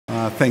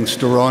Thanks,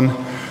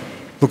 Doron.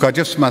 Look, I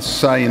just must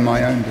say in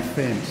my own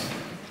defence,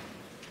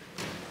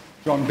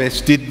 John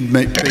Best did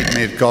beat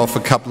me at golf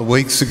a couple of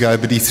weeks ago,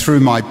 but he threw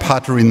my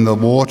putter in the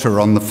water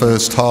on the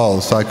first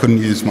hole, so I couldn't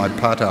use my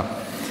putter.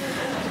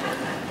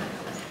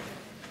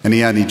 And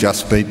he only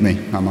just beat me,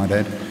 I might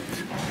add.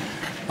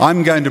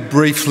 I'm going to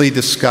briefly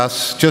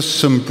discuss just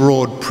some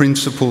broad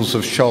principles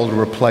of shoulder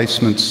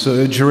replacement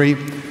surgery.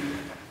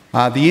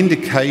 The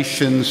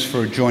indications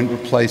for a joint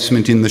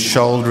replacement in the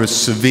shoulder are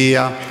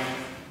severe,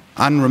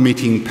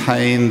 unremitting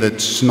pain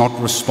that's not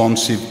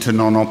responsive to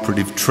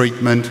non-operative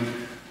treatment,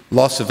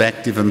 loss of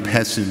active and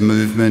passive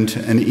movement,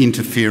 and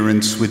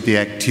interference with the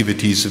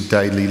activities of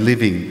daily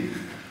living.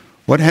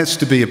 What has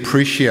to be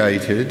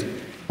appreciated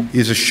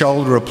is a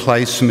shoulder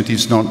replacement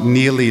is not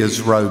nearly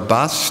as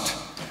robust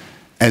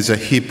as a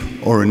hip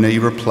or a knee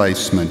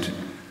replacement.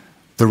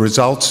 The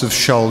results of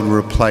shoulder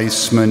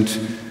replacement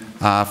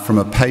from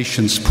a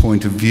patient's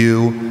point of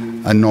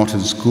view are not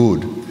as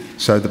good,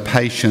 so the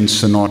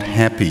patients are not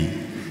happy.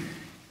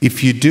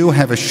 If you do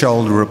have a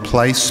shoulder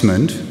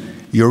replacement,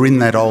 you're in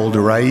that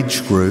older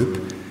age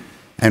group,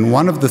 and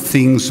one of the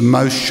things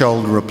most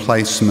shoulder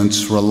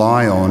replacements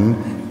rely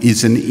on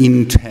is an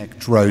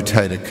intact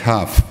rotator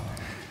cuff.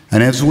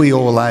 And as we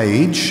all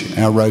age,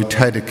 our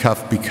rotator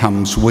cuff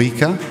becomes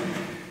weaker,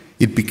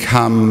 it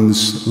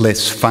becomes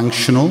less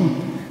functional,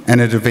 and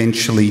it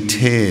eventually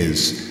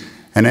tears.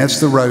 And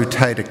as the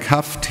rotator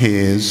cuff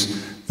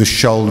tears, the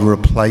shoulder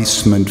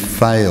replacement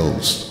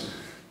fails.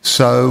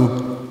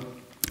 So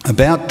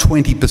about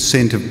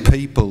 20% of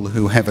people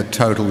who have a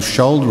total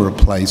shoulder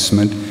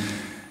replacement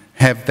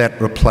have that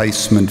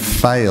replacement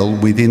fail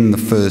within the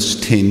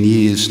first 10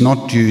 years,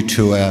 not due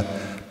to a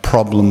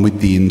problem with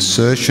the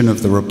insertion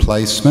of the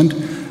replacement,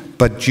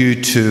 but due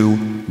to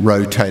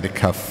rotator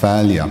cuff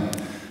failure.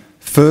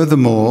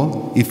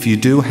 Furthermore, if you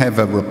do have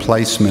a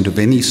replacement of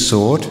any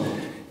sort,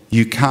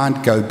 you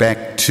can't go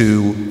back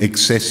to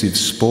excessive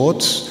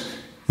sports.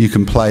 You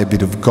can play a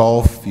bit of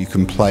golf, you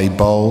can play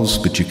bowls,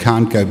 but you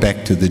can't go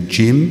back to the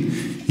gym.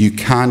 You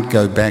can't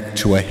go back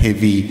to a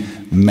heavy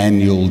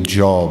manual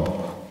job,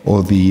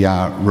 or the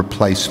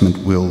replacement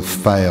will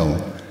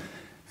fail.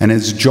 And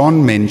as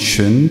John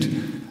mentioned,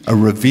 a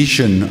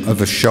revision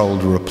of a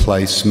shoulder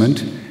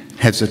replacement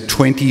has a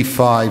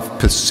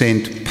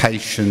 25%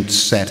 patient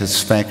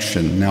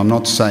satisfaction. Now, I'm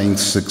not saying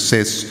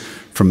success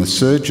from a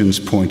surgeon's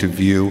point of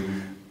view,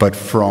 but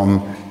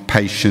from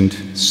patient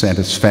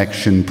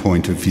satisfaction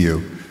point of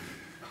view.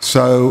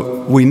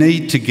 So we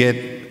need to get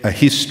a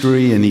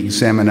history and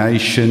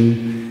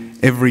examination.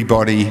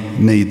 Everybody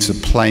needs a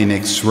plain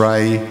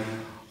X-ray.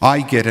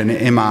 I get an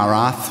MR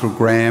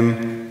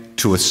arthrogram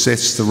to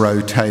assess the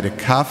rotator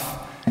cuff,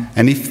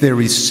 and if there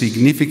is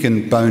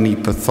significant bony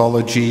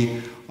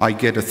pathology, I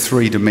get a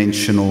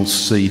three-dimensional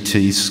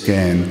CT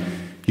scan.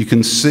 You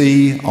can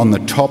see on the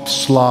top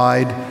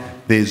slide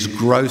there's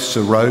gross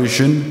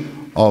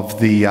erosion of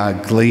the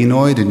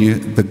glenoid, and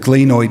the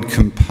glenoid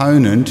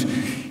component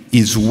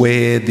is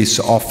where this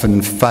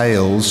often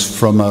fails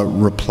from a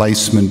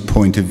replacement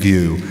point of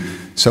view.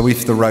 So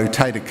if the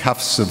rotator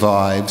cuff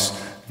survives,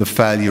 the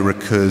failure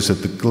occurs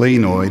at the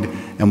glenoid,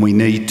 and we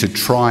need to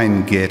try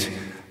and get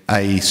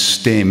a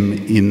stem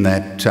in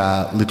that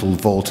little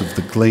vault of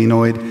the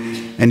glenoid.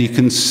 And you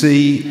can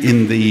see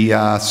in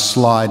the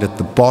slide at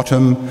the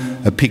bottom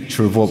a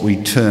picture of what we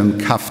term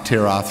cuff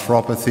tear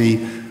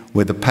arthropathy,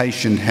 where the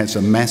patient has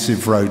a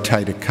massive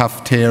rotator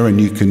cuff tear,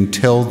 and you can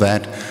tell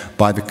that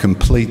by the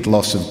complete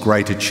loss of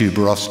greater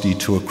tuberosity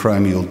to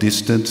acromial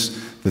distance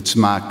that's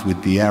marked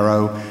with the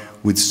arrow,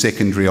 with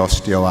secondary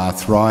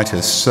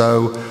osteoarthritis.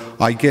 So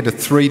I get a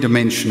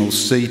three-dimensional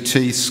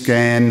CT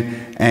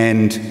scan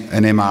and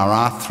an MR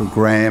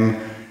arthrogram,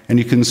 and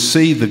you can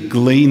see the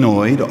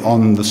glenoid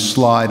on the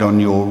slide on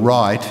your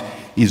right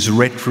is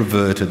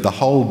retroverted. The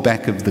whole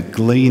back of the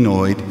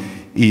glenoid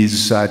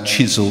is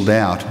chiselled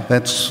out.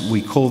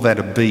 We call that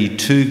a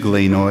B2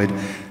 glenoid,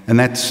 and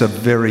that's a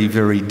very,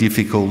 very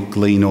difficult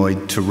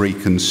glenoid to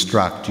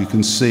reconstruct. You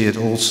can see it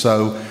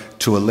also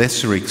to a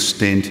lesser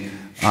extent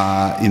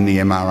in the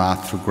MR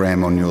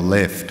arthrogram on your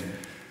left.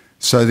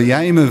 So the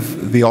aim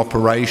of the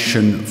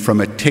operation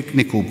from a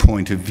technical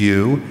point of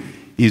view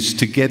is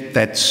to get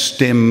that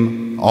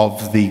stem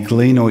of the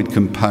glenoid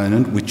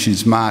component, which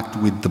is marked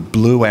with the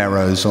blue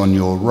arrows on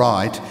your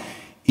right,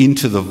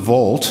 into the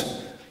vault,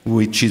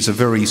 which is a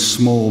very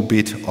small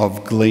bit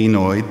of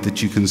glenoid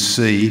that you can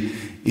see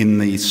in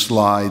the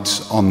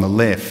slides on the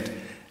left.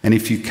 And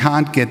if you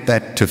can't get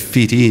that to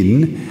fit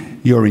in,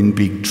 you're in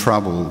big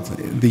trouble.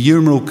 The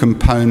humeral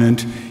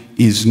component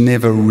is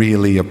never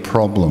really a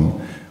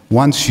problem.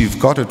 Once you've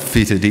got it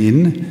fitted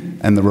in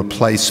and the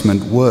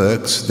replacement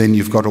works, then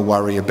you've got to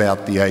worry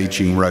about the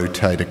aging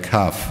rotator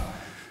cuff.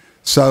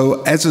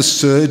 So as a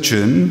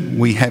surgeon,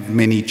 we have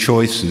many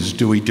choices.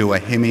 Do we do a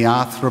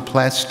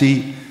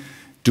hemiarthroplasty?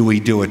 Do we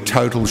do a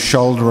total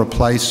shoulder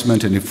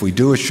replacement? And if we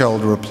do a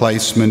shoulder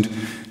replacement,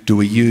 do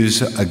we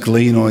use a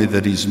glenoid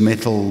that is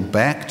metal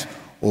backed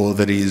or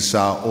that is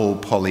all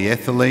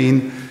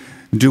polyethylene?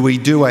 Do we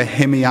do a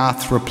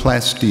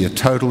hemiarthroplasty, a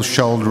total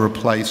shoulder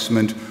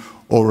replacement,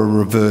 or a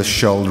reverse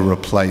shoulder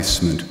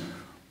replacement?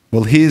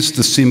 Well, here's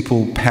the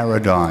simple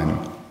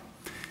paradigm.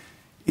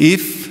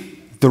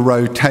 If the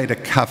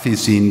rotator cuff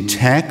is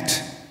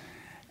intact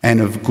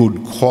and of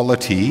good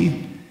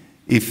quality,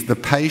 if the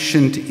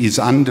patient is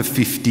under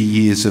 50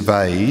 years of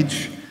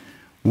age,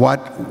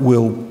 what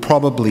will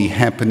probably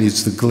happen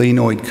is the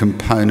glenoid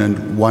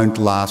component won't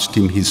last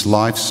him his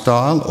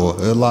lifestyle or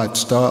her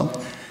lifestyle,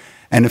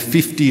 and a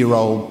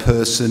 50-year-old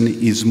person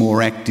is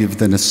more active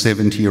than a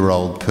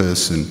 70-year-old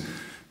person.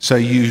 So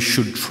you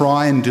should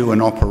try and do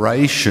an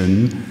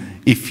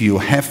operation, if you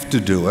have to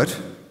do it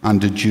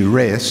under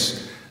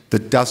duress,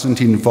 that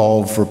doesn't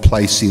involve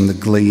replacing the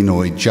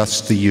glenoid,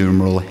 just the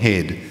humeral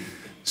head.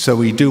 So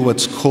we do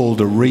what's called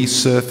a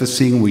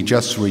resurfacing. We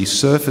just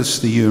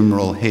resurface the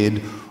humeral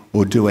head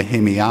or do a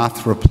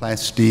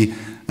hemiarthroplasty,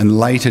 and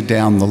later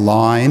down the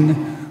line,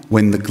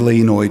 when the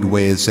glenoid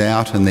wears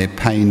out and their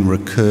pain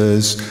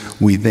recurs,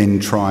 we then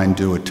try and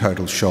do a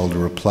total shoulder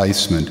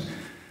replacement.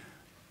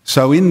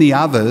 So in the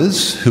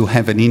others who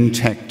have an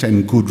intact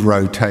and good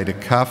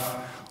rotator cuff,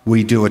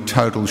 we do a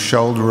total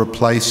shoulder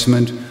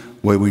replacement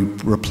where we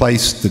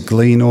replace the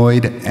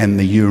glenoid and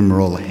the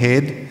humeral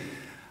head,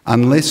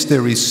 unless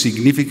there is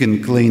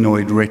significant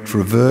glenoid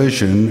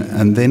retroversion,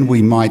 and then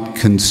we might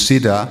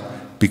consider,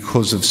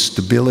 because of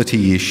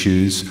stability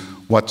issues,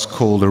 what's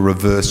called a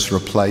reverse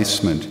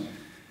replacement.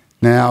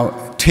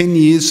 Now, 10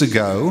 years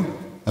ago,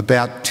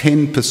 about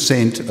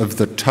 10% of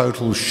the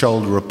total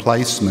shoulder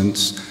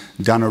replacements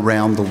done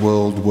around the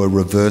world were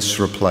reverse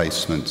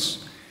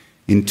replacements.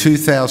 In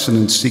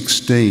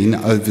 2016,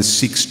 over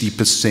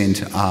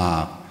 60%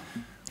 are.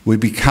 We're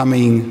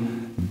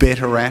becoming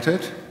better at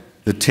it,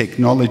 the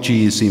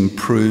technology is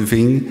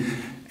improving,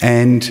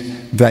 and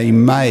they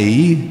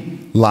may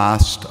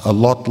last a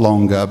lot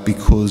longer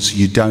because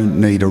you don't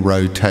need a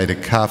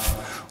rotator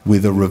cuff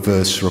with a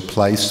reverse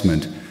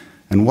replacement.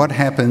 And what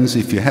happens,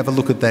 if you have a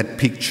look at that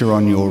picture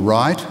on your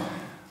right,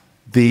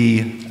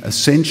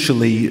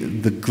 essentially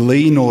the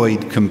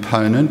glenoid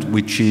component,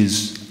 which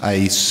is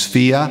a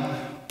sphere,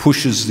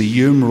 pushes the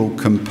humeral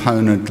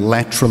component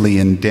laterally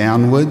and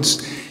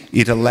downwards.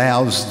 It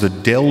allows the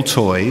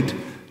deltoid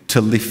to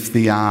lift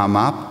the arm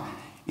up.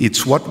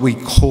 It's what we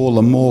call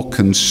a more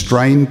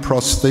constrained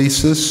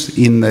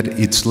prosthesis, in that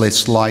it's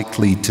less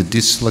likely to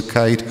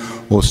dislocate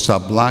or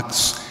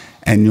sublux,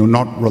 and you're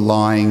not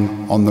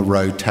relying on the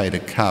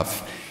rotator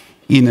cuff.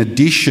 In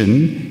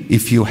addition,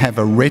 if you have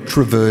a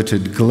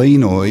retroverted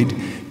glenoid,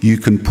 you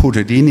can put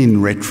it in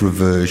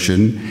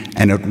retroversion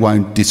and it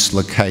won't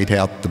dislocate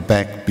out the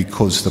back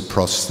because the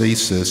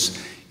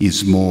prosthesis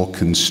is more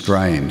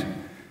constrained.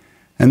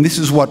 And this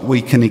is what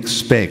we can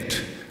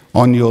expect.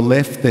 On your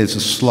left, there's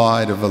a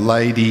slide of a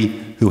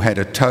lady who had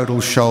a total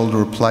shoulder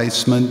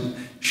replacement.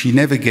 She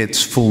never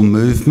gets full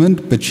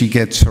movement, but she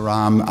gets her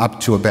arm up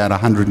to about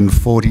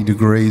 140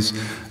 degrees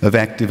of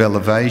active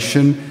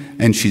elevation,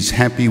 and she's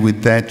happy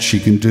with that. She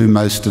can do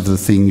most of the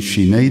things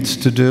she needs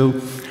to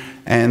do.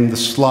 And the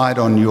slide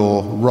on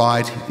your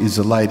right is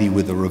a lady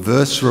with a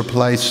reverse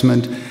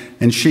replacement,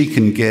 and she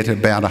can get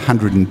about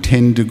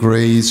 110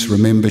 degrees.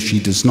 Remember, she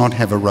does not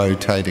have a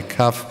rotator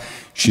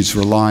cuff. She's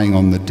relying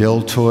on the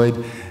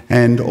deltoid,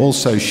 and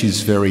also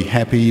she's very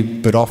happy,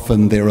 but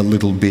often they're a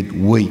little bit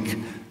weak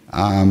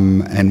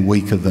and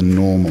weaker than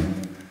normal.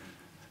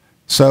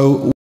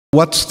 So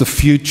what's the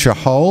future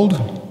hold?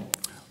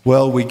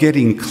 Well, we're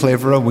getting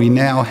cleverer. We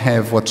now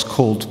have what's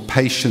called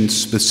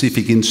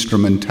patient-specific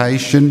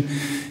instrumentation,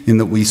 in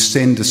that we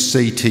send a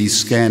CT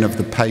scan of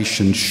the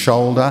patient's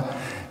shoulder,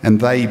 and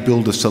they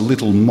build us a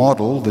little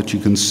model that you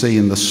can see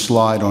in the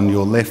slide on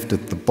your left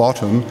at the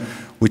bottom,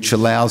 which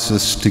allows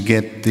us to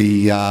get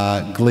the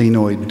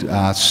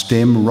glenoid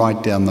stem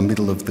right down the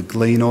middle of the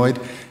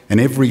glenoid. And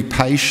every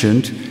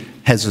patient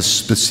has a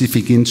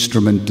specific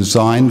instrument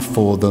designed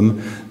for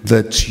them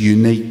that's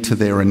unique to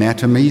their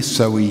anatomy.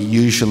 So we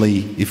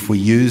usually, if we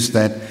use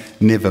that,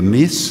 never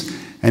miss.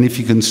 And if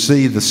you can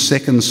see the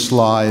second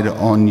slide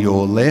on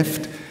your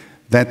left,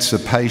 that's a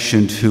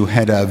patient who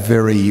had a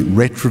very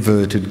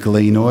retroverted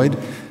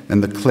glenoid,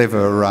 and the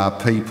clever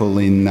people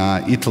in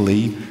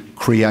Italy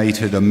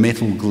created a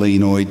metal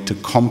glenoid to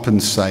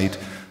compensate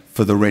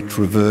for the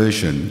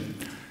retroversion.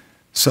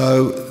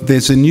 So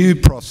there's a new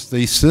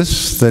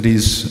prosthesis that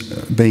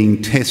is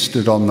being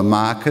tested on the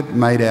market,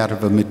 made out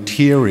of a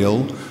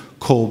material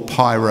called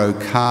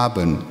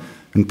pyrocarbon.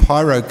 And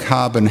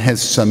pyrocarbon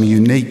has some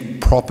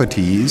unique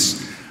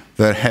properties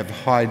that have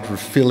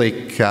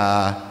hydrophilic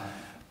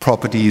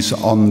properties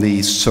on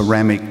the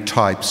ceramic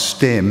type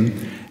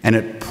stem, and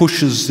it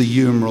pushes the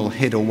humeral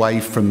head away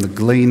from the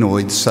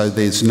glenoid, so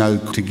there's no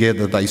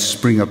together, they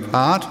spring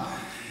apart.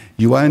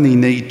 You only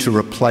need to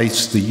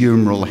replace the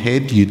humeral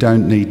head, you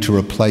don't need to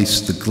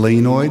replace the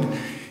glenoid.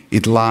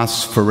 It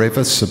lasts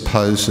forever,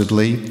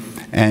 supposedly,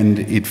 and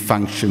it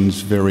functions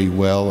very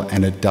well,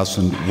 and it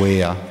doesn't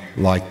wear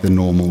like the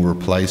normal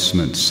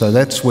replacements. So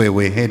that's where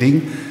we're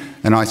heading,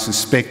 and I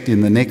suspect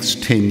in the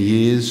next 10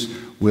 years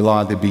we'll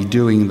either be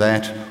doing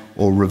that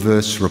or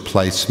reverse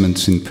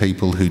replacements in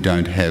people who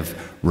don't have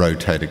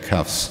rotator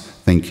cuffs.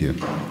 Thank you.